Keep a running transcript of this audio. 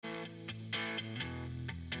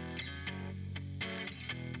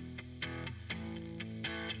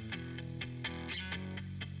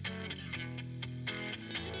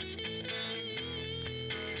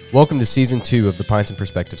Welcome to Season 2 of the Pints and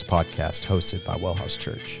Perspectives podcast hosted by Wellhouse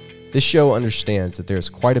Church. This show understands that there is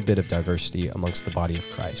quite a bit of diversity amongst the body of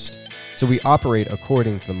Christ. So we operate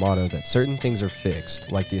according to the motto that certain things are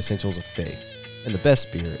fixed, like the essentials of faith, and the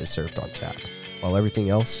best beer is served on tap, while everything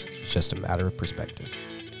else is just a matter of perspective.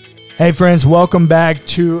 Hey friends, welcome back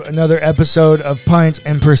to another episode of Pints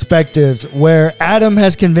and Perspectives, where Adam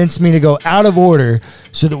has convinced me to go out of order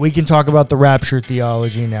so that we can talk about the rapture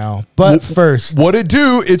theology now. But first, what it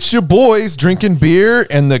do? It's your boys drinking beer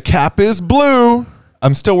and the cap is blue.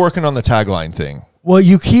 I'm still working on the tagline thing. well,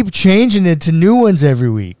 you keep changing it to new ones every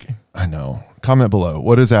week. I know. Comment below.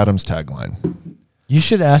 What is Adam's tagline? You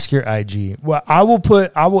should ask your IG. Well, I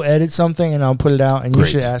will edit something and I'll put it out, and Great.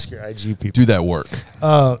 you should ask your IG people. Do that work.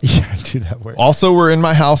 Yeah, do that work. Also, we're in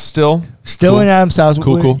my house still. Still Cool. in Adam's house.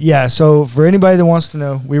 Cool. Yeah, so for anybody that wants to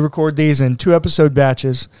know, we record these in 2-episode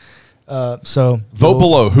batches. So Vote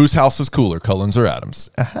below. Whose house is cooler, Cullen's or Adam's?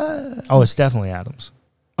 Oh, it's definitely Adam's.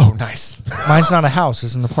 Oh, nice. Mine's not a house;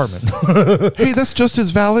 it's an apartment. Hey, that's just as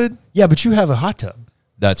valid. Yeah, but you have a hot tub.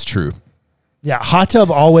 That's true. Yeah, hot tub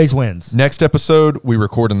always wins. Next episode, we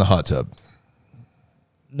record in the hot tub.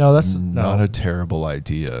 No, that's Not no. a terrible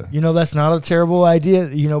idea. That's not a terrible idea.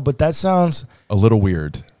 But that sounds A little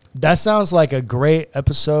weird. like a great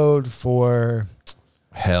episode for.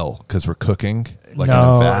 Hell, because we're cooking like in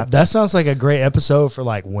No, a vat. that sounds like a great episode for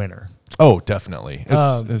like winter. Oh, definitely.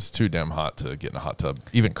 Um, It's too damn hot to get in a hot tub,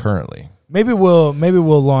 even currently. Maybe we'll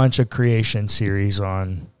launch a creation series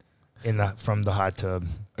from the hot tub.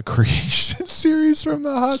 A creation series from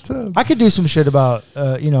the hot tub. I could do some shit about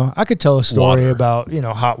I could tell a story Water. about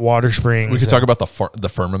hot water springs. We could talk about the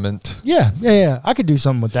firmament. Yeah. I could do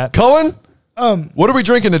something with that. Cullen, what are we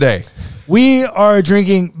drinking today? We are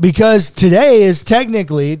drinking because today is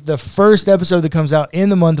technically the first episode that comes out in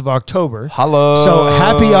the month of October. Hello. So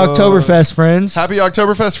happy Oktoberfest, friends. Happy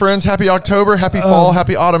Oktoberfest, friends. Happy October. Happy fall.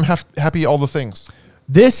 Happy autumn. Happy all the things.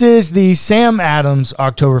 This is the Sam Adams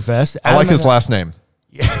Oktoberfest. I like his last name.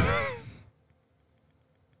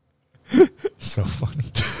 So funny.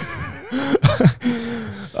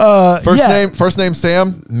 First name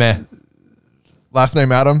Sam. Meh. Last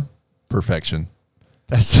name Adam. Perfection.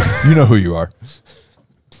 That's You know who you are.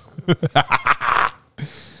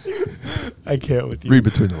 I can't with you. Read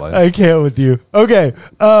between the lines. I can't with you. Okay.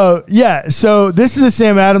 So this is the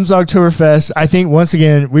Sam Adams Oktoberfest. I think, once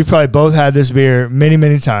again, we've probably both had this beer many,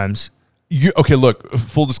 many times. Okay, look,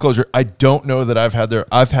 full disclosure, I don't know that I've had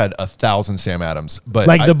 1,000 Sam Adams, but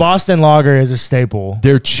The Boston Lager is a staple.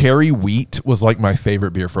 their cherry wheat was like my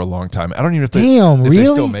favorite beer for a long time. I don't even know if they, Damn, if really? they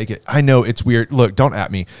still make it. I know it's weird. Look, don't at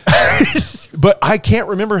me. But I can't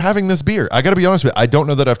remember having this beer. I got to be honest with you. I don't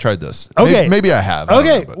know that I've tried this. Okay. Maybe I have. I don't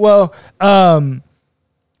Okay. know, but- Well,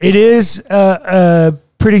 it is a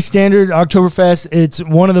pretty standard Oktoberfest. It's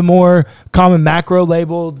one of the more common macro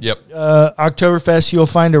labeled Yep. Oktoberfest you'll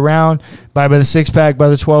find around. Buy by the 6-pack, by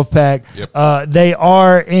the 12-pack. Yep. They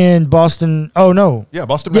are in Boston. Oh, no. Yeah,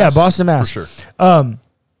 Boston, Yeah, Mass. Boston, Mass. For sure.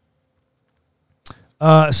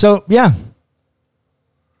 So, yeah.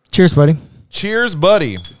 Cheers, buddy. Cheers,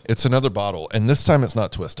 buddy. It's another bottle, and this time it's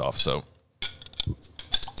not twist off, so.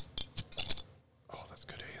 Oh, that's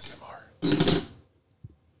good ASMR.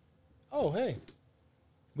 Oh, hey.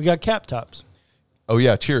 We got cap tops. Oh,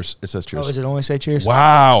 yeah, cheers. It says cheers. Oh, does it only say cheers?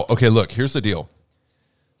 Wow. Okay, look, here's the deal.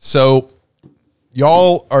 So,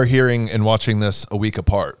 y'all are hearing and watching this a week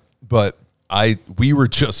apart, but we were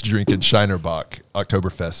just drinking Shinerbach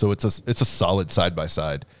Oktoberfest, so it's a solid side by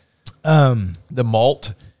side. The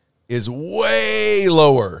malt is way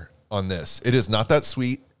lower on this. It is not that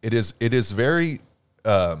sweet. It is very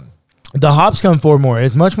The hops come forward more.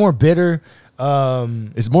 It's much more bitter.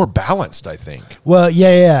 it's more balanced, I think. Well,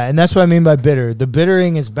 yeah, and that's what I mean by bitter. The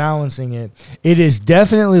bittering is balancing it. It is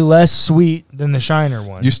definitely less sweet than the Shiner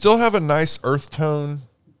one. You still have a nice earth tone.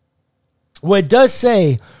 Well, it does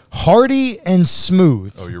say hearty and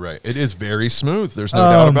smooth. Oh, you're right. It is very smooth. There's no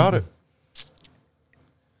doubt about it.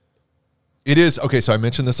 It is. Okay, so I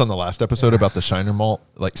mentioned this on the last episode about the Shiner malt.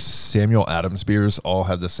 Like Samuel Adams beers all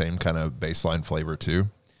have the same kind of baseline flavor too.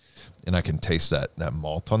 And I can taste that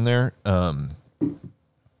malt on there.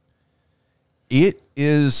 It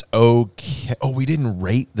is okay. Oh, we didn't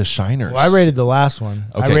rate the Shiners. Well, I rated the last one.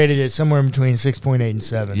 I Okay. rated it somewhere between 6.8 and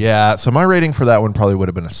 7. Yeah, so my rating for that one probably would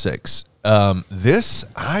have been a 6. I'm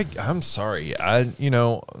sorry.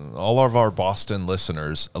 All of our Boston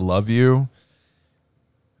listeners, I love you.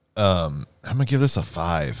 I'm gonna give this a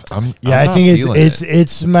 5. Yeah, I'm I not think feeling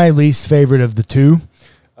it's my least favorite of the two.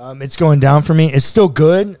 It's going down for me. It's still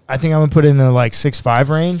good. I think I'm gonna put it in the 6.5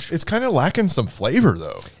 range. It's kind of lacking some flavor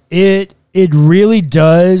though. It really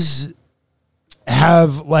does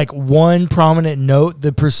have like one prominent note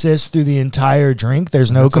that persists through the entire drink.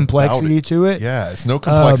 There's no That's complexity about to it. Yeah, it's no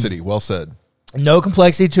complexity. Well said. No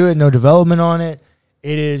complexity to it, no development on it.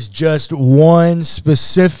 It is just one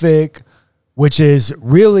specific, which is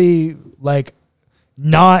really like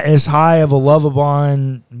not as high of a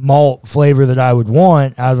Lovabond malt flavor that I would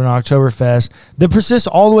want out of an Oktoberfest that persists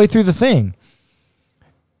all the way through the thing.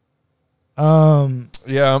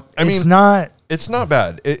 Yeah, I mean, it's not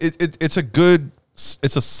bad. It's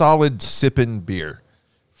a solid sipping beer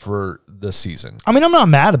for the season. I mean, I'm not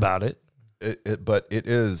mad about it. But it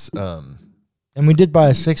is. And we did buy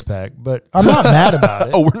a 6-pack, but I'm not mad about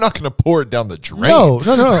it. Oh, we're not going to pour it down the drain. No.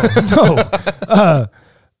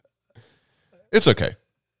 It's okay.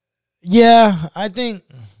 Yeah, I think.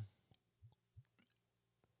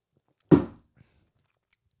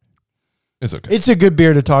 It's okay. It's a good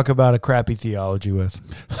beer to talk about a crappy theology with.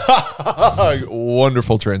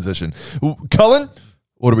 Wonderful transition. Cullen,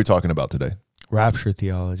 what are we talking about today? Rapture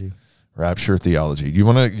theology. Rapture theology. You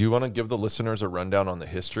want to give the listeners a rundown on the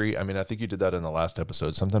history? I mean, I think you did that in the last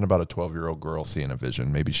episode. Something about a 12-year-old girl seeing a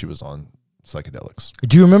vision. Maybe she was on psychedelics.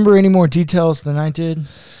 Do you remember any more details than I did?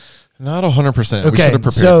 Not 100%. Okay, we should have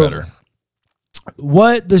prepared better.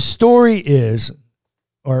 What the story is,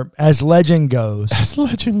 or as legend goes,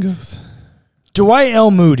 Dwight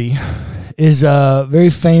L. Moody is a very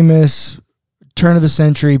famous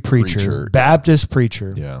turn-of-the-century preacher, Baptist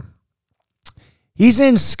preacher. Yeah. He's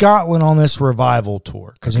in Scotland on this revival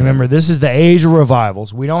tour because remember, this is the age of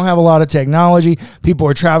revivals. We don't have a lot of technology. People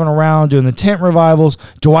are traveling around doing the tent revivals.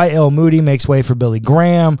 Dwight L. Moody makes way for Billy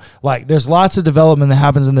Graham. Like, there's lots of development that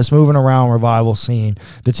happens in this moving around revival scene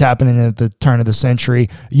that's happening at the turn of the century.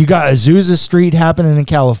 You got Azusa Street happening in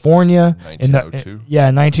California. 1902.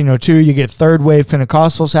 In 1902. You get third wave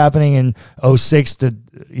Pentecostals happening in 06 to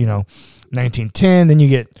 1910. Then you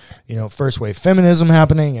get first wave feminism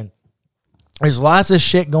happening, and there's lots of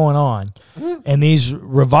shit going on. And these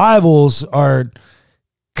revivals are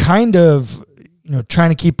kind of,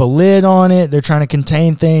 trying to keep a lid on it. They're trying to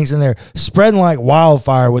contain things, and they're spreading like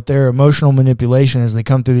wildfire with their emotional manipulation as they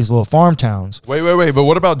come through these little farm towns. Wait. But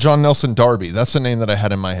what about John Nelson Darby? That's the name that I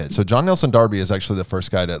had in my head. So John Nelson Darby is actually the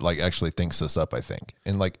first guy that actually thinks this up, I think,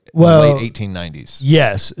 in the late 1890s.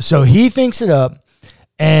 Yes. So he thinks it up,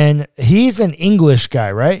 and he's an English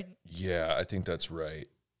guy, right? Yeah, I think that's right.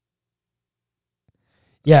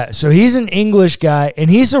 Yeah, so he's an English guy, and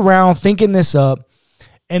he's around thinking this up,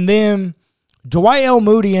 and then Dwight L.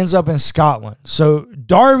 Moody ends up in Scotland. So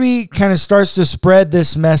Darby kind of starts to spread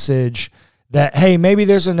this message that, hey, maybe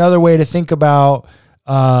there's another way to think about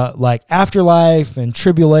like afterlife and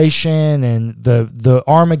tribulation and the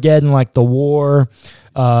Armageddon, like the war,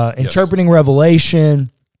 interpreting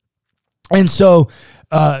Revelation. And so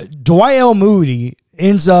Dwight L. Moody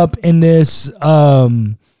ends up in this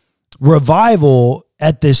revival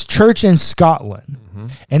at this church in Scotland,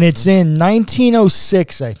 and it's in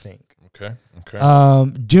 1906, I think. Okay.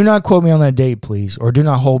 Do not quote me on that date, please, or do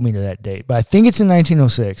not hold me to that date, but I think it's in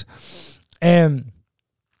 1906. And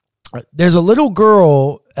there's a little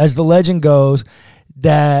girl, as the legend goes,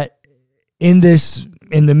 that in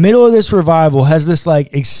the middle of this revival has this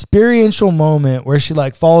like experiential moment where she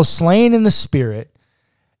like falls slain in the spirit,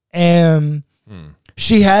 and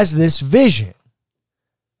she has this vision.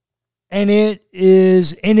 And it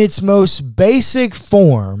is, in its most basic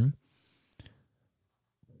form,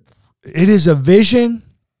 it is a vision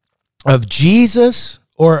of Jesus,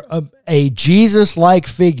 or a Jesus-like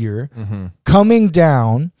figure coming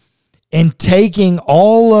down and taking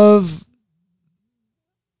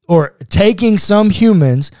taking some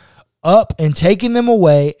humans up and taking them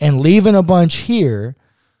away and leaving a bunch here,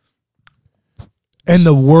 and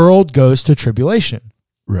the world goes to tribulation.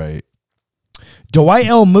 Right. Dwight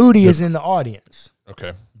L. Moody is in the audience.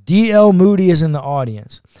 Okay. D.L. Moody is in the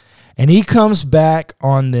audience. And he comes back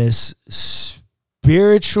on this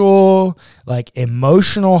spiritual, like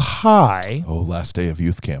emotional high. Oh, last day of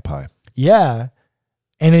youth camp high. Yeah.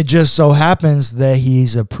 And it just so happens that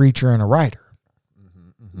he's a preacher and a writer.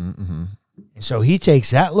 And so he takes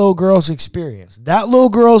that little girl's experience, that little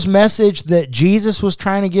girl's message that Jesus was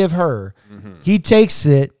trying to give her. He takes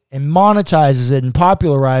it and monetizes it and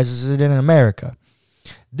popularizes it in America.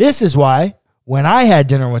 This is why when I had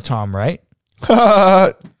dinner with Tom Wright,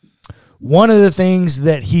 one of the things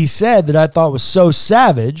that he said that I thought was so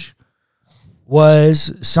savage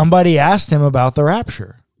was somebody asked him about the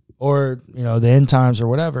rapture or, the end times or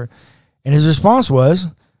whatever. And his response was,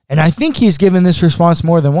 and I think he's given this response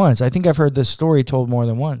more than once. I think I've heard this story told more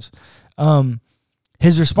than once.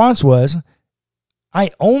 His response was,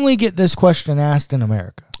 I only get this question asked in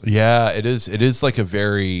America. Yeah, it is. It is like a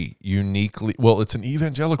very uniquely, well, it's an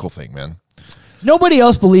evangelical thing, man. Nobody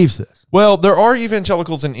else believes this. Well, there are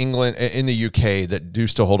evangelicals in England, in the UK, that do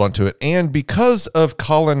still hold on to it. And because of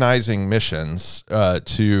colonizing missions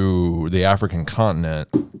to the African continent,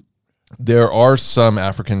 there are some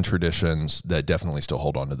African traditions that definitely still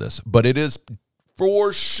hold on to this. But it is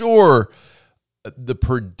for sure the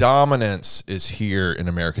predominance is here in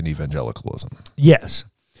American evangelicalism. Yes.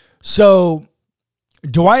 So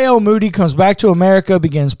Dwight L. Moody comes back to America,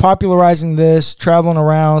 begins popularizing this, traveling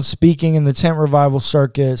around, speaking in the tent revival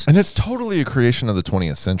circuits. And it's totally a creation of the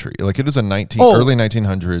 20th century. Like it is a early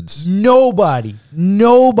 1900s.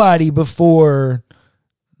 Nobody before,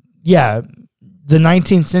 the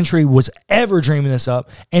 19th century was ever dreaming this up,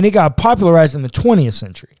 and it got popularized in the 20th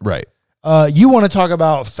century. Right. You want to talk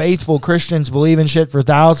about faithful Christians believing shit for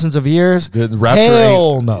thousands of years? The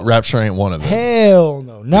Rapture ain't one of them. Hell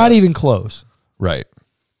no. Not even close. Right.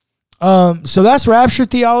 So that's rapture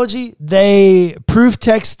theology. They proof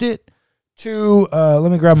text it to,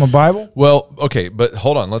 let me grab my Bible. Well, okay, but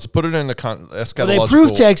hold on. Let's put it into eschatological. They proof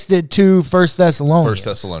texted to 1 Thessalonians.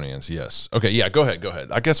 1 Thessalonians, yes. Okay, yeah, go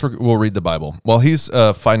ahead. I guess we'll read the Bible. While he's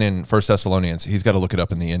finding 1 Thessalonians, he's got to look it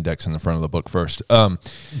up in the index in the front of the book first.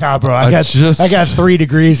 Nah, bro, I got 3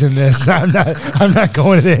 degrees in this. I'm not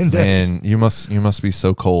going to the index. And you must be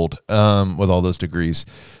so cold with all those degrees.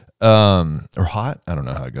 Or hot. I don't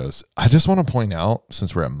know how it goes. I just want to point out,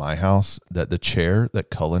 since we're at my house, that the chair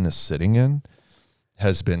that Cullen is sitting in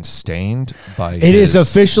has been stained by It is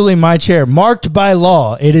officially my chair. Marked by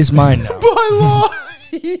law. It is mine now. By law.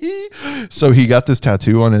 So he got this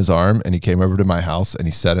tattoo on his arm and he came over to my house and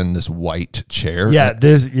he sat in this white chair.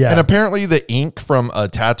 And apparently the ink from a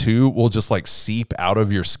tattoo will just like seep out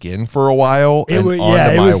of your skin for a while onto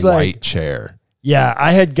my white chair. Yeah,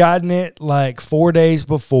 I had gotten it like 4 days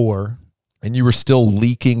before. And you were still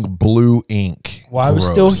leaking blue ink. Well, I was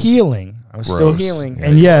still healing. Yeah,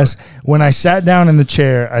 and yes, when I sat down in the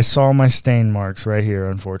chair, I saw my stain marks right here,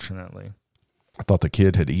 unfortunately. I thought the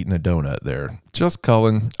kid had eaten a donut there. Just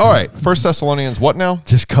Cullen. All right, 1 Thessalonians, what now?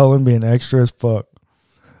 Just Cullen being extra as fuck.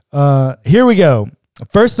 Here we go.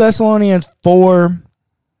 1 Thessalonians 4.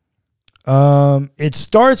 It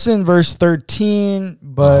starts in verse 13,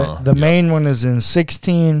 but the main one is in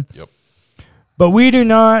 16. Yep. But we do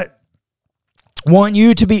not want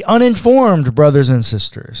you to be uninformed, brothers and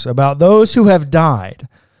sisters, about those who have died,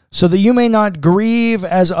 so that you may not grieve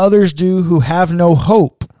as others do who have no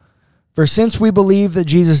hope. For since we believe that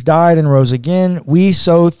Jesus died and rose again, we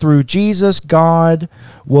so through Jesus God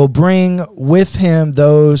will bring with him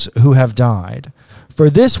those who have died. For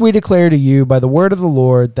this we declare to you by the word of the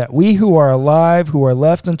Lord, that we who are alive, who are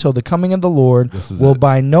left until the coming of the Lord, will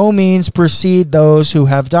by no means precede those who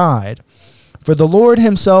have died. For the Lord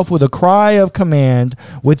himself, with a cry of command,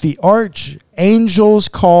 with the archangel's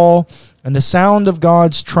call, and the sound of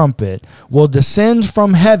God's trumpet, will descend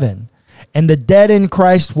from heaven, and the dead in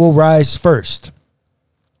Christ will rise first.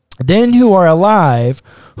 Then who are alive,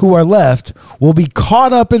 who are left, will be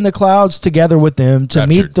caught up in the clouds together with them to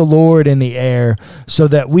meet the Lord in the air, so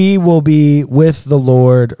that we will be with the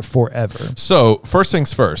Lord forever. So first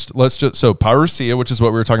things first, so parousia, which is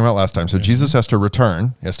what we were talking about last time. So Jesus has to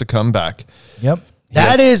return. He has to come back. Yep.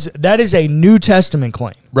 That is a New Testament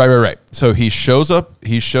claim. Right. So he shows up,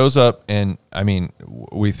 and I mean,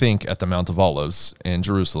 we think at the Mount of Olives in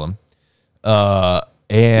Jerusalem.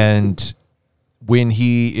 And when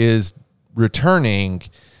he is returning,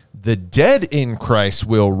 the dead in Christ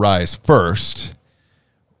will rise first.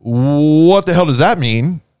 What the hell does that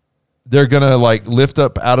mean? They're going to like lift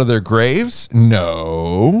up out of their graves?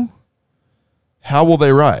 No. How will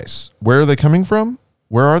they rise? Where are they coming from?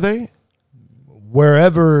 Where are they?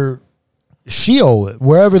 Wherever Sheol,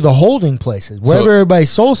 wherever the holding place is, wherever everybody's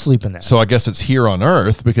soul sleeping at. So I guess it's here on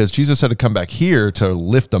earth, because Jesus had to come back here to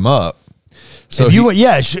lift them up. So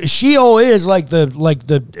Sheol is like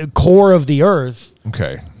the core of the earth.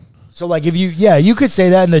 Okay. So like you could say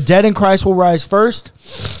that, and the dead in Christ will rise first.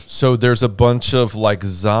 So there's a bunch of like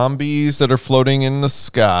zombies that are floating in the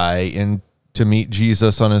sky and to meet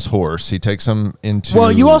Jesus on his horse. He takes them into.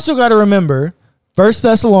 Well, you also got to remember, 1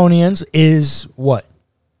 Thessalonians is what?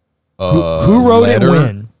 Who wrote it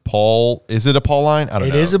when? Paul, is it a Pauline? I don't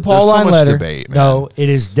know. It is a Pauline letter. Debate, man. No, it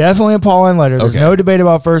is definitely a Pauline letter. There's no debate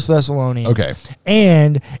about 1 Thessalonians. Okay.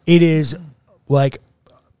 And it is like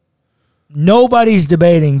nobody's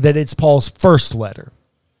debating that it's Paul's first letter.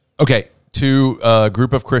 Okay. To a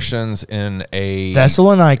group of Christians in a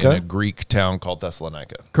Greek town called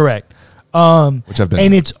Thessalonica. Correct. Which I've been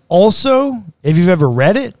and it's also, if you've ever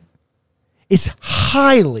read it, it's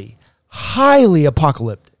highly, highly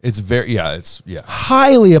apocalyptic. It's very, it's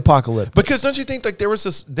Highly apocalyptic. Because don't you think like there was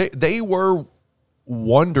this, they were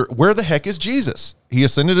wonder, where the heck is Jesus? He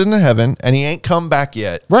ascended into heaven and he ain't come back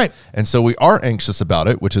yet. Right. And so we are anxious about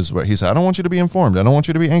it, which is what he said. I don't want you to be informed. I don't want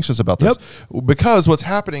you to be anxious about this. Because what's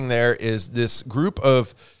happening there is this group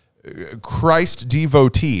of Christ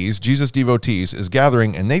devotees, Jesus devotees is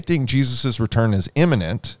gathering and they think Jesus's return is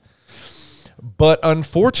imminent. But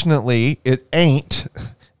unfortunately it ain't.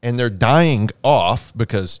 And they're dying off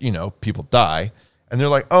because, people die. And they're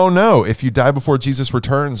like, oh no, if you die before Jesus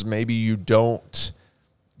returns, maybe you don't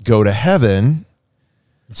go to heaven.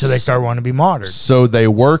 So they start wanting to be martyred. So they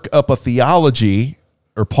work up a theology,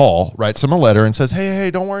 or Paul writes them a letter and says, hey,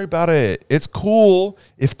 don't worry about it. It's cool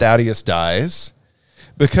if Thaddeus dies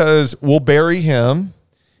because we'll bury him.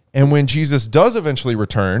 And when Jesus does eventually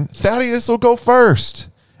return, Thaddeus will go first.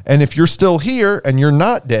 And if you're still here and you're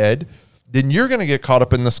not dead, then you're going to get caught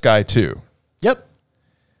up in the sky too. Yep.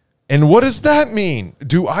 And what does that mean?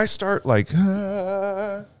 Do I start like,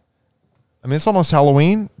 it's almost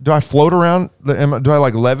Halloween. Do I float around? Do I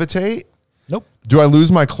like levitate? Nope. Do I lose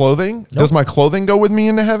my clothing? Nope. Does my clothing go with me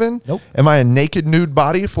into heaven? Nope. Am I a naked nude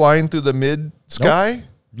body flying through the mid sky?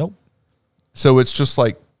 Nope. So it's just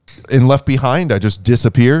like in Left Behind, I just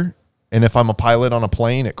disappear. And if I'm a pilot on a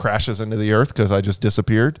plane, it crashes into the earth because I just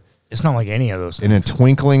disappeared. It's not like any of those things. In a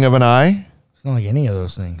twinkling of an eye. It's not like any of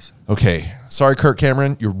those things. Okay. Sorry, Kirk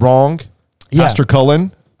Cameron. You're wrong. Yeah. Pastor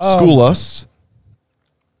Cullen, school us.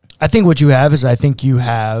 I think what you have is you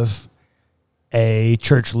have a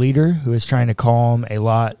church leader who is trying to calm a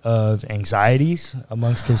lot of anxieties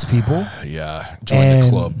amongst his people. Yeah. Join the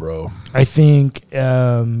club, bro. I think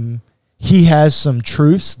he has some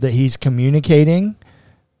truths that he's communicating,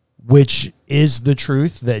 which is the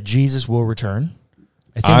truth that Jesus will return.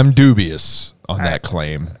 I'm dubious on that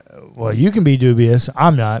claim. Well, you can be dubious.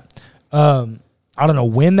 I'm not. I don't know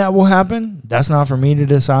when that will happen. That's not for me to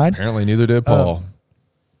decide. Apparently, neither did Paul.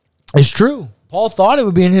 It's true. Paul thought it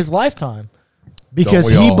would be in his lifetime because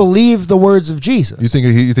Don't we he all? believed the words of Jesus. You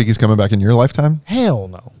think he's coming back in your lifetime? Hell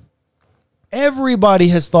no. Everybody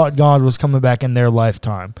has thought God was coming back in their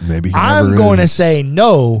lifetime. Maybe he I'm never going to is. say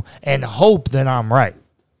no and hope that I'm right.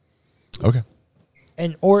 Okay.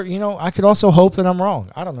 Or I could also hope that I'm wrong.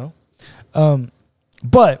 I don't know.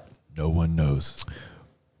 But no one knows.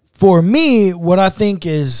 For me, what I think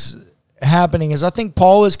is happening is I think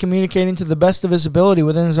Paul is communicating to the best of his ability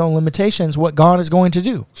within his own limitations what God is going to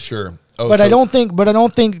do. Sure. I don't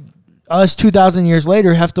think us 2,000 years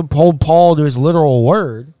later have to hold Paul to his literal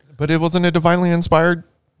word. But it wasn't a divinely inspired.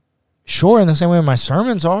 Sure, in the same way my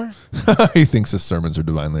sermons are. He thinks his sermons are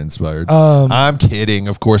divinely inspired. I'm kidding.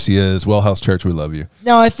 Of course he is. Wellhouse Church, we love you.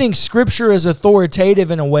 Now, I think Scripture is authoritative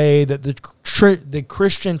in a way that the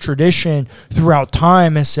Christian tradition throughout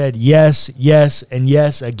time has said yes, yes, and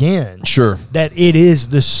yes again. Sure. That it is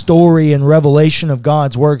the story and revelation of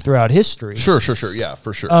God's work throughout history. Sure. Yeah,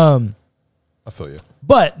 for sure. I feel you.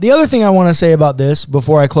 But the other thing I want to say about this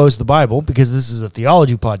before I close the Bible, because this is a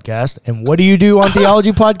theology podcast, and what do you do on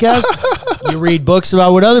theology podcasts? You read books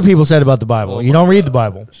about what other people said about the Bible. You don't read the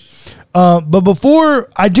Bible. But before,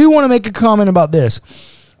 I do want to make a comment about this.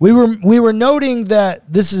 We were noting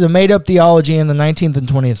that this is a made-up theology in the 19th and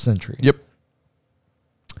 20th century. Yep.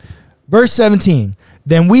 Verse 17,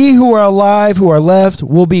 then we who are alive, who are left,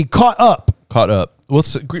 will be caught up.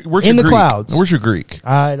 Where's in your the Greek? clouds. Where's your Greek?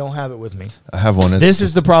 I don't have it with me. I have one. This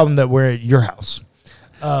is the problem that we're at your house.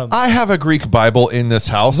 I have a Greek Bible in this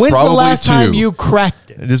house. When's probably the last time two. you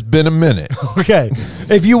cracked it? It has been a minute. Okay.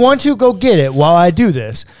 If you want to, go get it while I do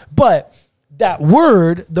this. But that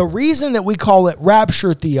word, the reason that we call it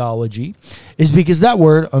rapture theology is because that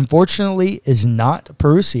word, unfortunately, is not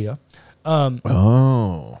parousia.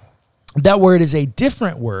 That word is a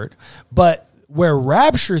different word, but where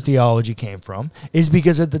rapture theology came from is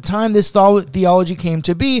because at the time this theology came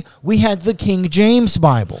to be, we had the King James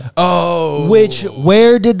Bible.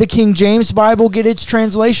 Where did the King James Bible get its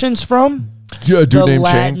translations from? Yeah, dude the named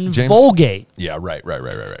Latin James? Vulgate. Yeah, right.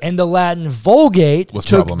 And the Latin Vulgate Was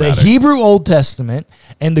took the problematic. Hebrew Old Testament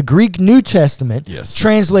and the Greek New Testament, Yes.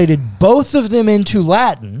 translated both of them into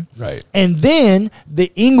Latin, Right. and then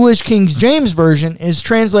the English King James Version is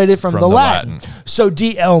translated from the Latin. So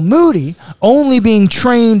D.L. Moody, only being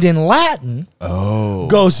trained in Latin,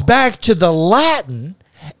 goes back to the Latin,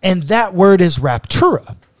 and that word is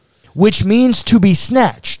raptura, which means to be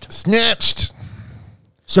snatched.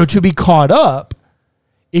 So to be caught up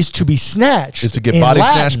is to be snatched. Is to get in body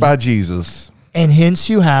Latin, snatched by Jesus. and hence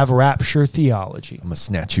you have rapture theology. I'm going to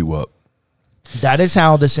snatch you up. That is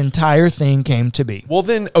how this entire thing came to be. Well,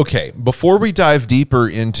 then, okay, before we dive deeper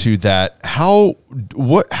into that, how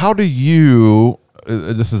do you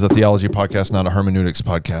this is a theology podcast, not a hermeneutics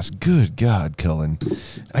podcast. Good God, Cullen.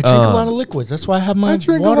 I drink a lot of liquids. That's why I have my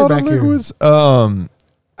drink water a lot back of here. liquids.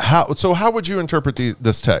 How would you interpret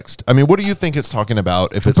this text? I mean, what do you think it's talking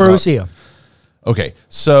about? If it's Parousia. Okay,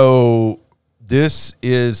 so this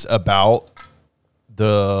is about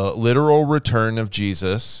the literal return of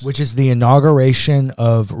Jesus, Which is the inauguration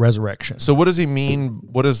of resurrection. So what does he mean?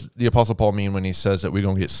 What does the Apostle Paul mean when he says that we're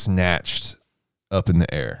going to get snatched up in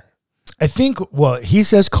the air? I think, well, he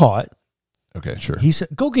says caught. Okay, sure. He said,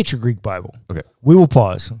 go get your Greek Bible. Okay. We will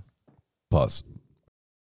pause. Pause.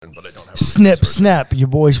 But I don't have Snip, snap, your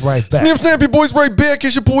boy's right back. Snip, snap, your boys right back.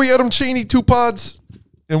 It's your boy Adam Cheney, 2 pods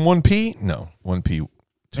and 1 P. No, 1 P.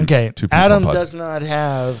 Okay, 2 P's, Adam 1 pod. does not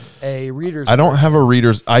have a reader's. I don't have a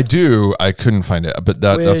reader's. I do. I couldn't find it, but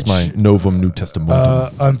that's my Novum New Testament.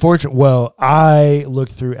 Unfortunately, well, I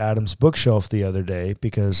looked through Adam's bookshelf the other day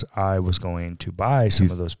because I was going to buy some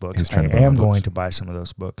of those books. I am going to buy some of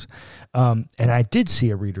those books, and I did see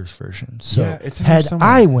a reader's version. So Yeah, it's in there had somewhere.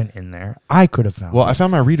 I went in there, I could have found. Well, it. I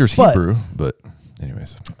found my reader's But- Hebrew, but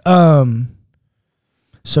anyways.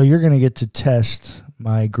 So you're going to get to test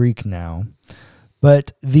my Greek now.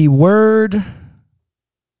 But the word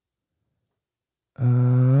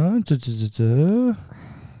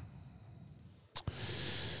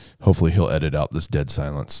Hopefully he'll edit out this dead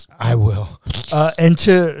silence. I will. And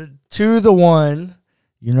to the one,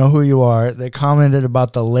 you know who you are, that commented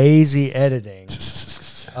about the lazy editing.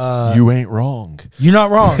 You ain't wrong. You're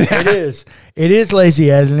not wrong. It is. It is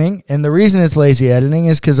lazy editing. And the reason it's lazy editing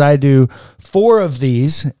is because I do 4 of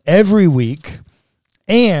these every week.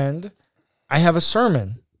 And I have a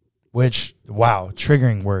sermon, which, wow,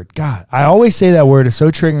 triggering word. God, I always say that word. It's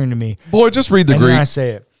so triggering to me. Boy, just read the And Greek. then I say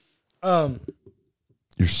it.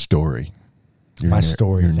 Your story. My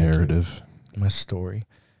story, Your thank you. narrative. My story.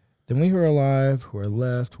 Then we who are alive, who are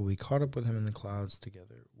left, will be caught up with him in the clouds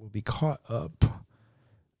together. Will be caught up.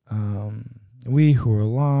 We who are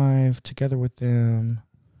alive together with them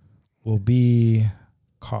will be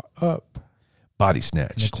caught up Body in the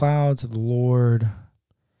snatched. clouds of the Lord.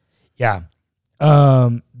 Yeah.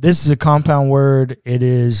 This is a compound word. It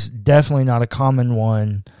is definitely not a common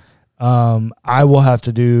one. I will have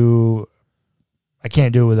to do, I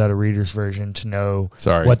can't do it without a reader's version to know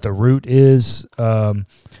Sorry. what the root is,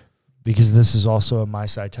 because this is also a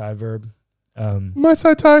mysitai verb. My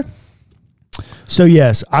side tie. So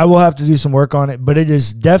yes, I will have to do some work on it, but it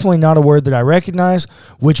is definitely not a word that I recognize,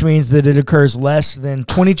 which means that it occurs less than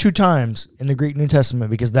 22 times in the Greek New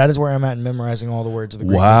Testament, because that is where I'm at in memorizing all the words of the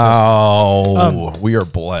Greek New Testament. Wow. We are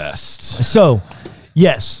blessed. So,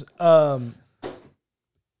 yes, it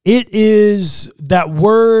is that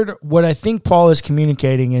word. What I think Paul is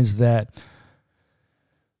communicating is that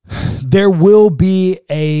there will be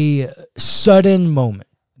a sudden moment,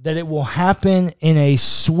 that it will happen in a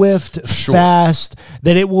swift, fast,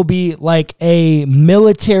 that it will be like a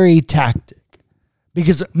military tactic.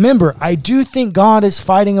 Because remember, I do think God is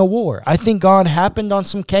fighting a war. I think God happened on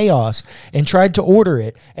some chaos and tried to order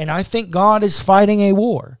it. And I think God is fighting a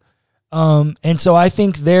war. And so I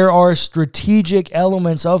think there are strategic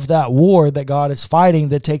elements of that war that God is fighting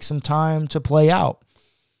that take some time to play out.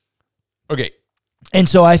 Okay. And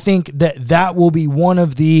so I think that will be one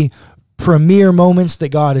of the premier moments that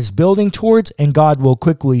God is building towards, and God will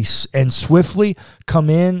quickly and swiftly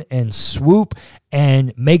come in and swoop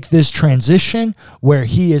and make this transition where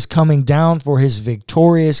he is coming down for his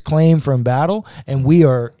victorious claim from battle, and we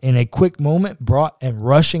are in a quick moment brought and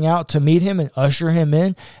rushing out to meet him and usher him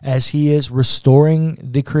in as he is restoring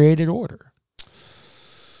the created order.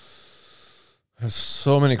 There's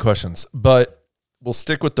so many questions, but we'll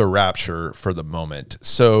stick with the rapture for the moment.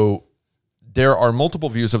 So there are multiple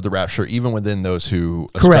views of the rapture, even within those who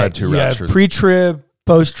ascribe to rapture. Pre-trib,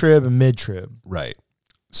 post-trib, and mid-trib. Right.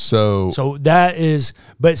 So that is,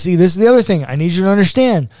 but see, this is the other thing I need you to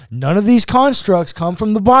understand. None of these constructs come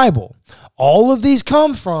from the Bible. All of these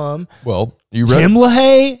come from well, you read. Tim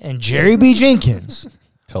LaHaye and Jerry B. Jenkins.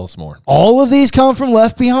 Tell us more. All of these come from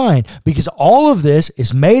Left Behind, because all of this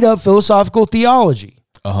is made up philosophical theology.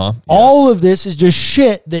 Uh-huh. All of this is just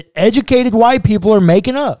shit that educated white people are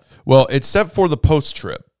making up. Well, except for the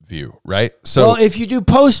post-trib view, right? So Well, if you do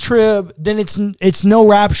post-trib, then it's no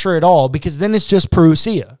rapture at all, because then it's just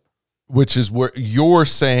parousia. which is where you're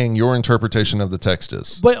saying your interpretation of the text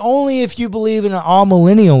is. But only if you believe in an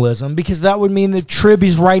amillennialism, because that would mean that trib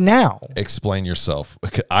is right now. Explain yourself.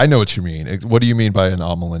 Okay, I know what you mean. What do you mean by an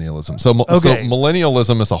amillennialism? So Okay.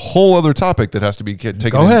 millennialism is a whole other topic that has to be taken.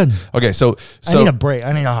 Go ahead. Okay, so I need a break.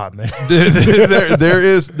 I need a hot minute. there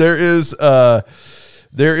is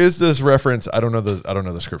There is this reference. I don't know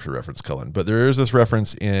the scripture reference, Cullen, but there is this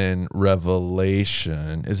reference in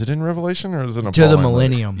Revelation. Is it in Revelation or is it in To the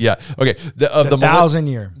millennium? Yeah. Okay. The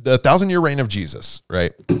 1,000-year. The 1,000-year reign of Jesus,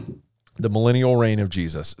 right? The millennial reign of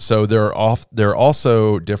Jesus. So there are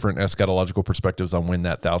also different eschatological perspectives on when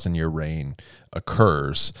that 1,000-year reign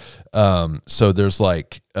occurs. So there's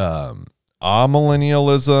like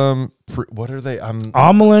amillennialism. What are they?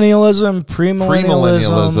 Amillennialism,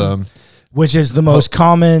 premillennialism, which is the most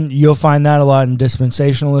common. You'll find that a lot in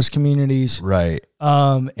dispensationalist communities, right?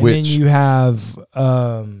 And then you have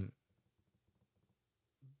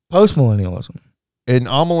postmillennialism. And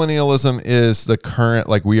amillennialism is the current,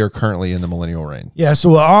 like we are currently in the millennial reign. Yeah, so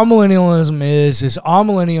what amillennialism is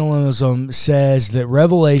amillennialism says that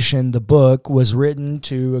Revelation, the book, was written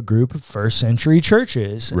to a group of first century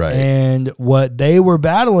churches. Right. And what they were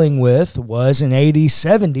battling with was in AD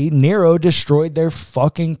 70, Nero destroyed their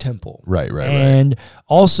fucking temple. Right. And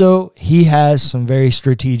also, he has some very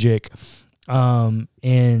strategic, in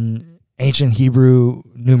ancient Hebrew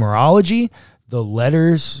numerology, the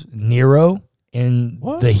letters Nero in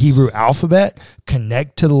the Hebrew alphabet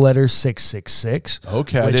connect to the letter 666.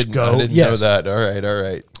 Okay, I didn't know that. All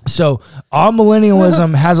right. So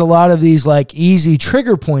amillennialism has a lot of these like easy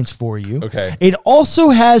trigger points for you. Okay. It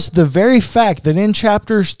also has the very fact that in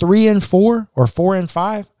chapters 3 and 4 or 4 and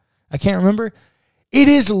 5, I can't remember, it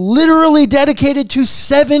is literally dedicated to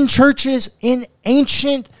 7 churches in the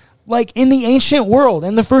ancient world,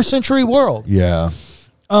 in the first century world. Yeah.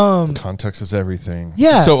 Context is everything.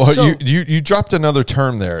 Yeah. So you dropped another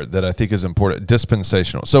term there that I think is important.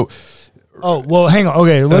 Dispensational. So. Oh, well, hang on.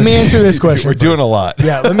 Okay, let me answer this question. We're doing a lot.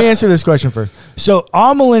 Yeah, let me answer this question first. So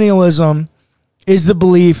amillennialism is the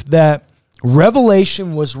belief that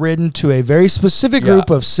Revelation was written to a very specific group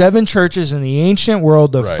of 7 churches in the ancient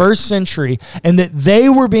world, the first century, and that they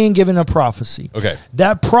were being given a prophecy. Okay.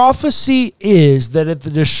 That prophecy is that at the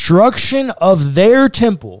destruction of their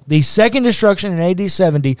temple, the second destruction in AD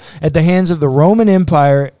 70 at the hands of the Roman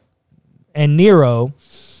Empire and Nero,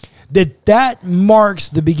 that marks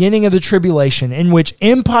the beginning of the tribulation in which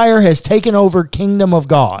empire has taken over kingdom of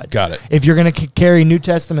God. Got it. If you're going to carry New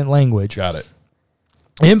Testament language. Got it.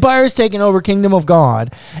 Empire has taken over kingdom of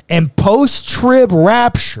God, and post-trib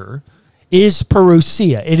rapture is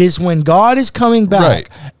parousia. It is when God is coming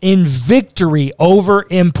back in victory over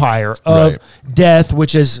empire of death,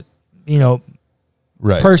 which is,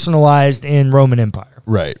 personalized in Roman Empire.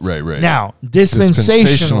 Right. Now,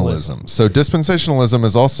 dispensationalism. So dispensationalism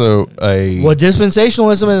is also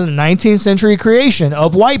dispensationalism is a 19th century creation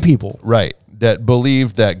of white people. Right. That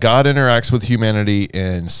believe that God interacts with humanity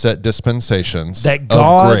in set dispensations of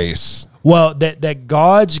grace. Well, that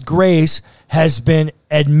God's grace has been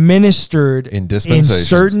administered in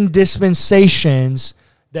certain dispensations.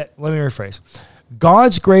 Let me rephrase.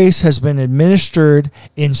 God's grace has been administered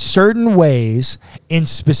in certain ways in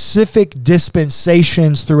specific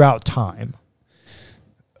dispensations throughout time.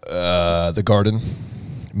 The garden,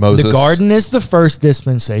 Moses. The garden is the first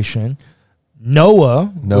dispensation.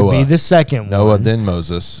 Noah would be the second one. Noah, then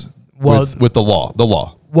Moses. With the law.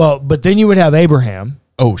 Well, but then you would have Abraham.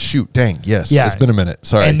 Oh, shoot. Dang. Yes. Yeah. It's been a minute.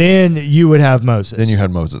 Sorry. And then you would have Moses. Then you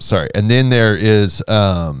had Moses. Sorry. And then there is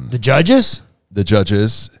the judges. The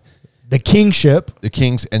judges. The kingship. The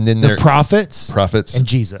kings. And then the prophets. And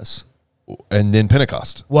Jesus. And then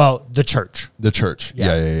Pentecost. Well, the church.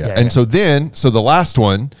 Yeah. And so the last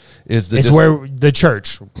one is where the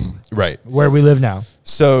church. Right. Where we live now.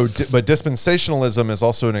 So, but dispensationalism is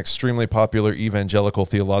also an extremely popular evangelical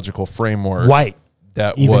theological framework. White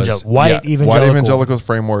evangelical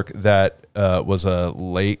framework that was a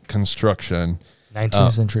late construction.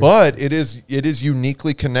 19th century. But it is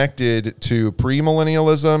uniquely connected to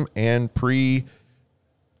premillennialism and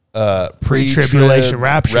pre-tribulation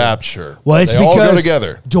rapture. Well, it's they because all go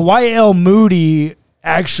together. Dwight L. Moody,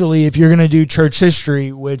 actually, if you're going to do church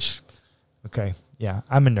history, which, okay, yeah,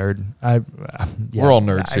 I'm a nerd. We're all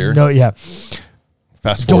nerds here. No, yeah.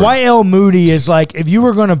 Fast forward. Dwight L. Moody is like, if you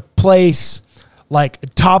were going to place like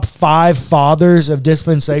top 5 fathers of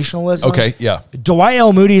dispensationalism. Okay, yeah. Dwight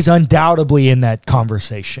L. Moody is undoubtedly in that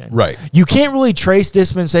conversation. Right. You can't really trace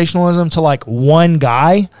dispensationalism to like one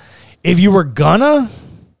guy. If you were gonna,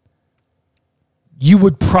 you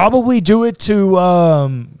would probably do it to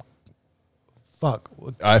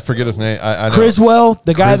I forget his name. I know. Criswell,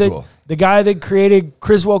 the guy that created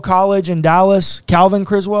Criswell College in Dallas, Calvin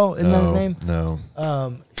Criswell, isn't that his name? No.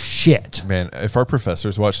 Shit. Man, if our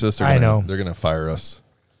professors watch this, they're gonna fire us.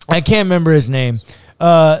 I can't remember his name.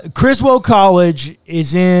 Criswell College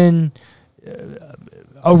is in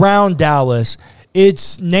around Dallas.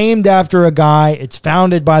 It's named after a guy. It's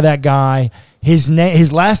founded by that guy. His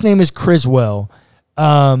last name is Criswell.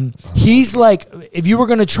 He's like, if you were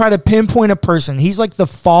going to try to pinpoint a person, he's like the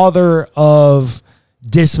father of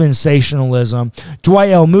dispensationalism. Dwight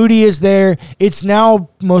L. Moody is there. It's now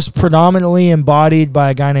most predominantly embodied by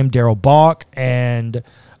a guy named Darrell Bock and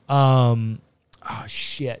Daniel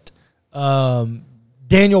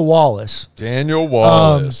Wallace. Daniel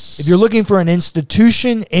Wallace. If you're looking for an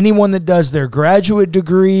institution, anyone that does their graduate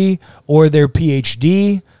degree or their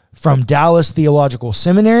PhD from Dallas Theological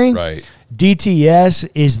Seminary, Right. DTS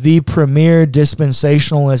is the premier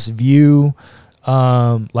dispensationalist view,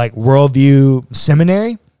 like worldview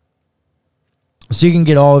seminary. So you can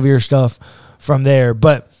get all of your stuff from there.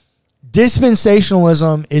 But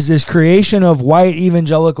dispensationalism is this creation of white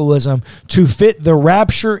evangelicalism to fit the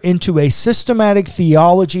rapture into a systematic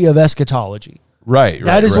theology of eschatology. Right.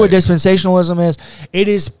 That is what dispensationalism is. It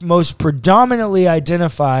is most predominantly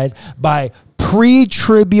identified by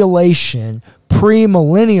pre-tribulation,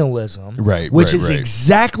 premillennialism, which is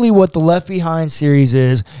exactly what the Left Behind series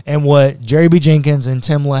is and what Jerry B. Jenkins and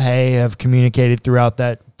Tim LaHaye have communicated throughout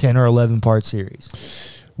that 10 or 11 part series.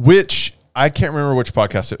 Which I can't remember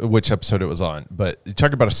which episode it was on, but you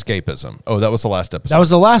talk about escapism. Oh, that was the last episode. That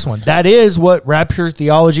was the last one. That is what rapture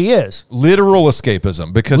theology is. Literal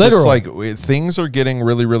escapism, because it's like things are getting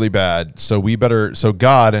really, really bad. So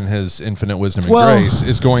God in his infinite wisdom and grace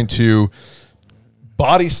is going to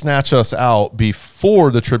body snatch us out before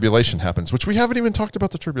the tribulation happens, which we haven't even talked about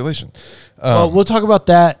the tribulation. Well, we'll talk about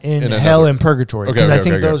that in hell and purgatory, because I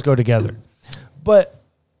think those go together. But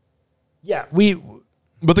yeah,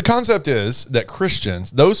 But the concept is that Christians,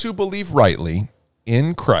 those who believe rightly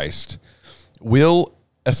in Christ, will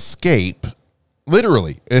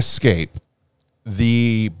literally escape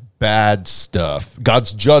the bad stuff,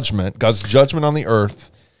 God's judgment on the earth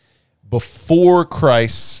before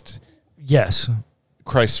Christ's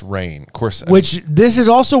reign. Of course, which this is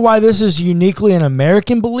also why this is uniquely an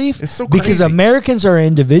American belief. It's so because crazy. Americans are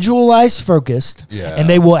individualized focused, and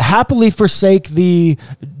they will happily forsake the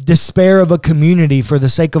despair of a community for the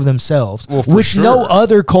sake of themselves, which no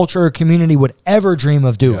other culture or community would ever dream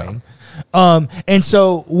of doing. And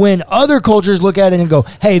so when other cultures look at it and go,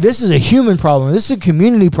 hey, this is a human problem, this is a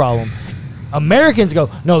community problem, Americans go,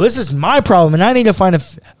 no, this is my problem, and I need to find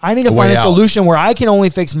a solution where I can only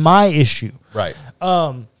fix my issue. Right.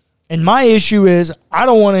 And my issue is I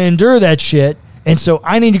don't want to endure that shit, and so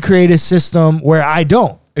I need to create a system where I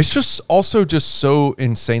don't. It's just also just so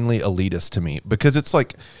insanely elitist to me, because it's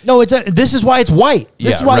like, no, this is why it's white.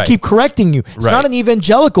 This is why I keep correcting you. It's not an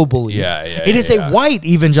evangelical belief. It is a white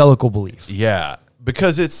evangelical belief. Yeah,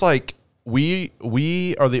 because it's like we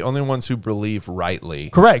are the only ones who believe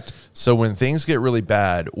rightly. Correct. So when things get really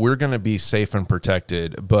bad, we're going to be safe and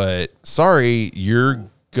protected. But sorry, you're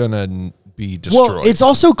going to be destroyed. Well, it's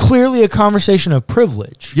also clearly a conversation of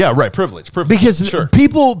privilege. Yeah, right. Privilege. Because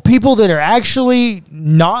people that are actually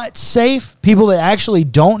not safe, people that actually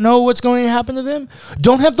don't know what's going to happen to them,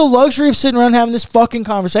 don't have the luxury of sitting around having this fucking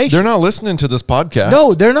conversation. They're not listening to this podcast.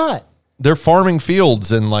 No, they're not. They're farming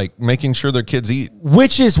fields and like making sure their kids eat.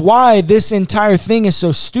 Which is why this entire thing is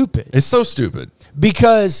so stupid. It's so stupid.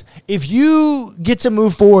 Because if you get to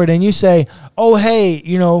move forward and you say, oh, hey,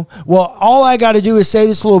 all I got to do is say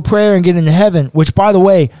this little prayer and get into heaven, which, by the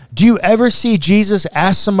way, do you ever see Jesus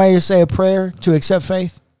ask somebody to say a prayer to accept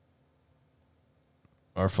faith?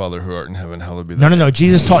 Our Father who art in heaven, hallowed be thy name. No.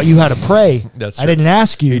 Jesus taught you how to pray. That's true. I didn't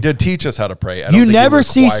ask you. He did teach us how to pray. You never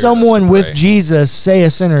see someone with Jesus say a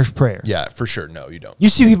sinner's prayer. Yeah, for sure. No, you don't. You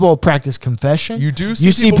see people practice confession. You do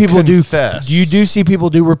see people confess. You do see people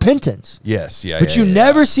do repentance. Yes, yeah. But you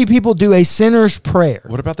never see people do a sinner's prayer.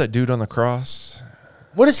 What about that dude on the cross?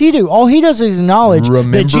 What does he do? All he does is acknowledge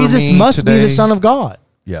that Jesus must be the Son of God.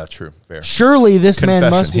 Yeah, true. Fair. Surely this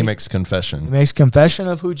man must be. He makes confession. He makes confession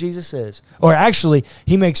of who Jesus is. Or actually,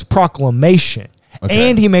 he makes proclamation. Okay.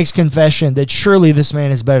 And he makes confession that surely this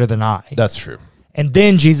man is better than I. That's true. And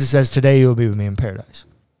then Jesus says, today you will be with me in paradise.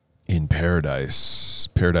 In paradise,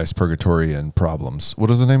 purgatory, and problems. What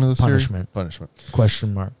is the name of the series? Punishment.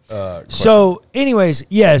 Question mark. So, anyways,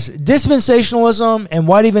 yes, dispensationalism and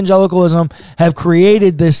white evangelicalism have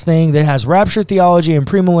created this thing that has rapture theology and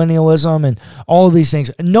premillennialism and all of these things.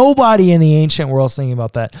 Nobody in the ancient world is thinking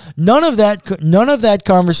about that. None of that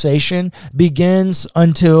conversation begins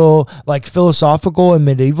until like philosophical and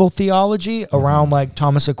medieval theology around like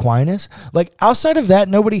Thomas Aquinas. Like outside of that,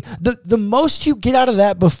 nobody. The most you get out of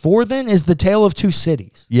that before then is the Tale of Two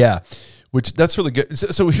Cities. Yeah. Which that's really good.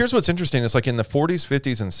 So here's what's interesting. It's like in the 40s,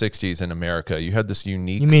 50s, and 60s in America, you had this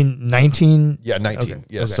unique. You mean 19? Yeah, 19. Okay.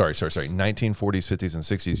 Yeah, okay. Sorry. 1940s, 50s, and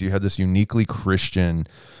 60s. You had this uniquely Christian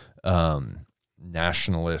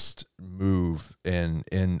nationalist move in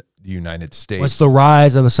the United States. What's the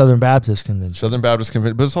rise of a Southern Baptist convention? Southern Baptist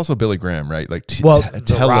Convention, but it's also Billy Graham, right? Like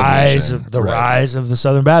the rise of the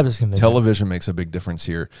Southern Baptist Convention. Television makes a big difference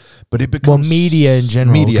here, but it becomes media in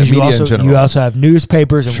general. Media in general. You also have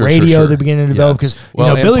newspapers and radio that begin to develop because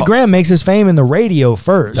Billy Graham makes his fame in the radio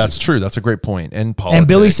first. That's true. That's a great point. And politics. And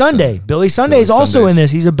Billy Sunday. Billy Sunday is also in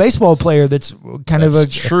this. He's a baseball player that's kind of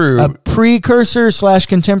a precursor /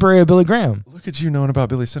 contemporary of Billy Graham. Look at you knowing about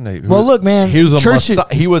Billy Sunday. Well, look, man.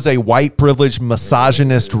 He was a white privileged,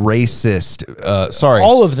 misogynist, racist. Sorry.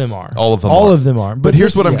 All of them are. All of them are. But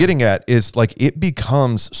here's what I'm getting at is like it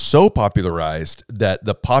becomes so popularized that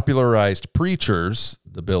the popularized preachers,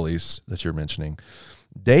 the Billies that you're mentioning,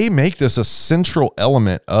 they make this a central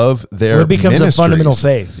element of their it becomes ministries. a fundamental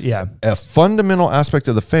faith. Yeah. A fundamental aspect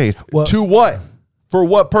of the faith. To what? For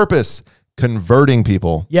what purpose? Converting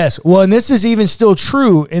people. Yes. Well, and this is even still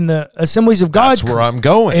true in the Assemblies of God. That's where I'm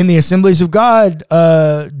going. In the Assemblies of God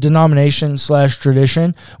denomination /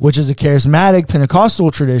 tradition, which is a charismatic Pentecostal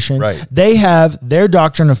tradition, right. They have their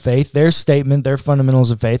doctrine of faith, their statement, their fundamentals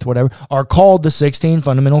of faith, whatever, are called the 16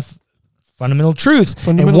 fundamental truths.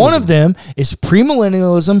 And one of them is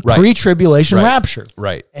premillennialism, pre-tribulation rapture.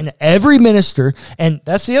 Right. And every minister, and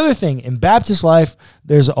that's the other thing, in Baptist life,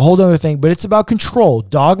 there's a whole other thing, but it's about control.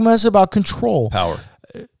 Dogma is about control. Power.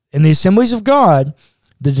 In the Assemblies of God,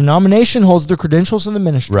 the denomination holds the credentials of the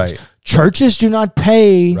ministry. Right. Churches do not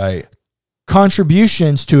pay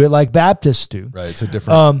contributions to it like Baptists do. Right. It's a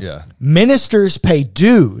different, Ministers pay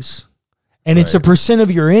dues, and it's a percent of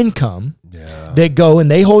your income. That go and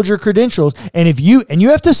they hold your credentials, and you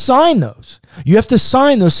have to sign those. You have to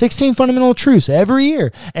sign those 16 fundamental truths every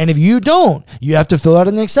year, and if you don't, you have to fill out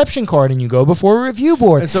an exception card, and you go before a review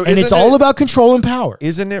board. And it's all about control and power.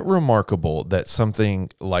 Isn't it remarkable that something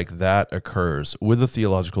like that occurs with a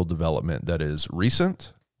theological development that is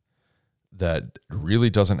recent, that really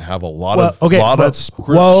doesn't have a lot of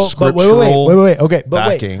scriptural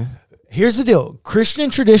backing? Here's the deal. Christian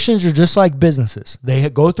traditions are just like businesses. They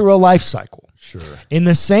go through a life cycle. Sure. In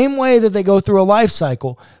the same way that they go through a life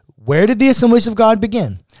cycle, where did the Assemblies of God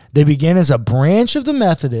begin? They began as a branch of the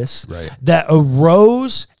Methodists that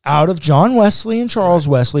arose out of John Wesley and Charles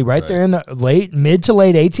Wesley there in the mid to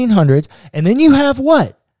late 1800s. And then you have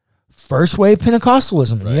what? First wave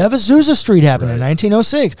Pentecostalism. And you have Azusa Street happen in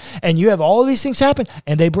 1906. And you have all of these things happen,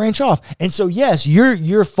 and they branch off. And so, yes,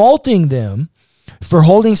 you're faulting them for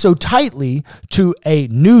holding so tightly to a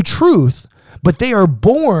new truth, but they are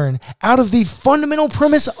born out of the fundamental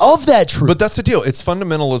premise of that truth. But that's the deal. It's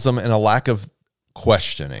fundamentalism and a lack of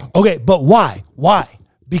questioning. Okay, but why? Why?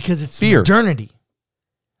 Because it's fear. Modernity.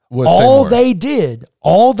 All they did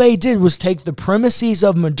was take the premises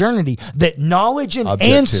of modernity, that knowledge and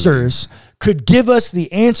answers could give us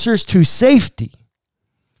the answers to safety.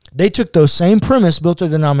 They took those same premise, built a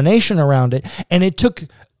denomination around it, and it took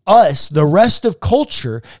us, the rest of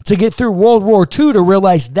culture, to get through World War II to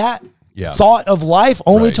realize that thought of life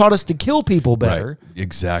only taught us to kill people better. Right.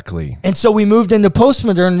 Exactly. And so we moved into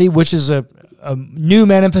postmodernity, which is a new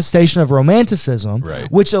manifestation of romanticism,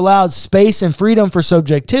 which allowed space and freedom for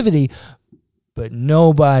subjectivity, but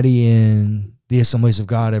nobody in the Assemblies of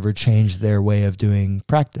God ever changed their way of doing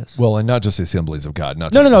practice. Well, and not just the Assemblies of God. No.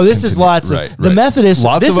 This is lots of the Methodists.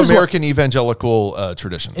 Lots of American evangelical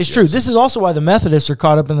traditions. It's true. This is also why the Methodists are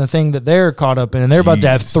caught up in the thing that they're caught up in, and they're about to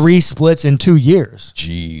have 3 splits in 2 years.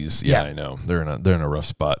 Jeez, yeah, I know. They're in a rough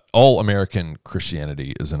spot. All American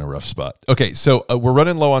Christianity is in a rough spot. Okay, so we're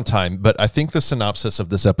running low on time, but I think the synopsis of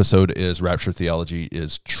this episode is rapture theology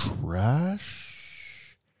is trash.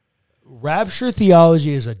 Rapture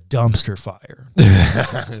theology is a dumpster fire.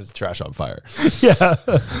 It's trash on fire. Yeah.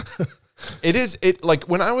 It is. Like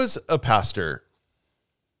when I was a pastor,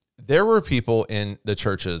 there were people in the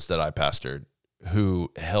churches that I pastored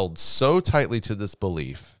who held so tightly to this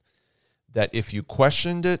belief that if you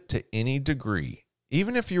questioned it to any degree,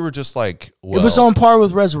 even if you were just like, well, it was on par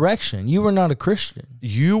with resurrection. You were not a Christian.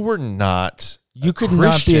 You were not. You could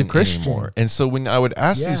not be a Christian anymore. And so when I would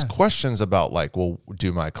ask these questions about like, well,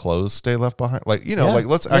 do my clothes stay left behind? Like, like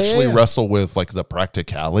let's actually wrestle with like the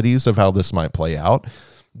practicalities of how this might play out.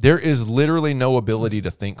 There is literally no ability to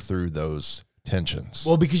think through those tensions.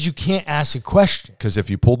 Well, because you can't ask a question. Because if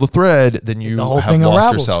you pull the thread, then you have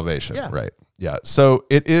lost your salvation. Yeah. Right. Yeah. So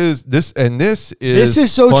it is this, and this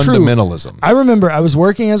is so fundamentalism. True. I remember I was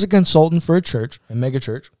working as a consultant for a church, a mega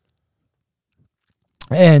church.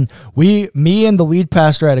 And me and the lead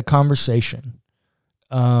pastor had a conversation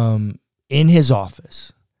in his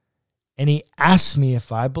office. And he asked me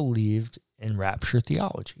if I believed in rapture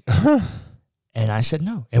theology. And I said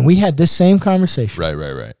no. And we had this same conversation.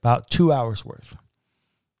 Right. About 2 hours worth.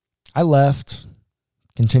 I left,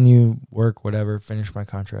 continue work, whatever, finish my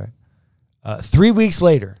contract. 3 weeks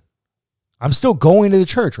later, I'm still going to the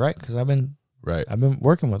church, right? Because I've been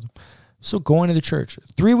working with them. Still going to the church.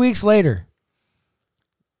 3 weeks later,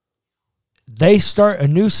 they start a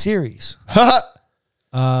new series.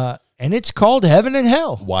 And it's called Heaven and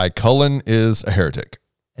Hell. Why Cullen is a heretic.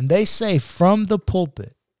 And they say from the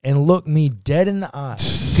pulpit and look me dead in the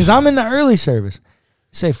eyes. Because I'm in the early service.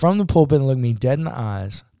 Say from the pulpit and look me dead in the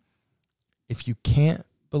eyes. If you can't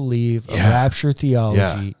believe a rapture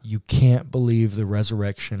theology, you can't believe the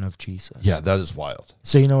resurrection of Jesus. Yeah, that is wild.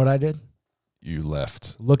 So you know what I did? You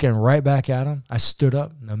left. Looking right back at him, I stood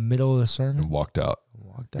up in the middle of the sermon. And walked out.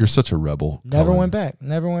 You're such a rebel. Never Cullen. went back.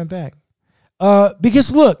 Never went back.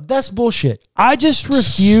 Because look, that's bullshit. I just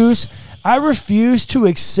refuse. I refuse to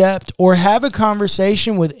accept or have a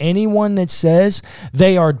conversation with anyone that says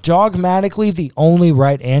they are dogmatically the only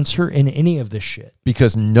right answer in any of this shit.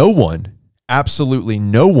 Because no one, absolutely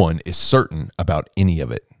no one is certain about any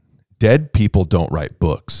of it. Dead people don't write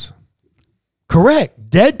books.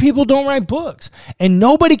 Correct. Dead people don't write books. And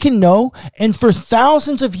nobody can know. And for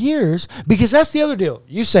thousands of years, because that's the other deal.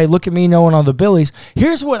 You say, look at me knowing all the Billies.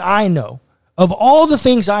 Here's what I know. Of all the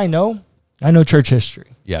things I know church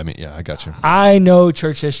history. Yeah, I got you. I know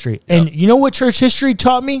church history. Yeah. And you know what church history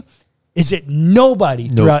taught me? Is that nobody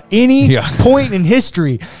throughout any point in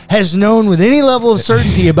history has known with any level of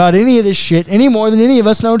certainty about any of this shit any more than any of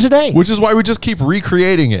us know today. Which is why we just keep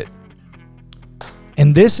recreating it.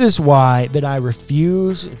 And this is why that I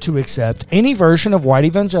refuse to accept any version of white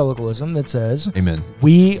evangelicalism that says, amen,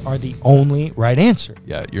 we are the only right answer.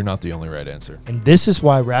 Yeah, you're not the only right answer. And this is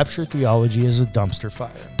why rapture theology is a dumpster fire.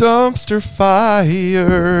 Dumpster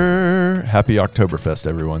fire. Happy Oktoberfest,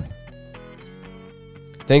 everyone.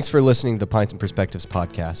 Thanks for listening to the Pints and Perspectives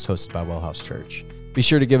podcast hosted by Wellhouse Church. Be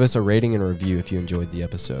sure to give us a rating and a review if you enjoyed the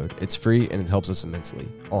episode. It's free and it helps us immensely.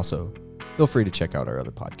 Also, feel free to check out our other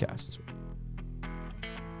podcasts.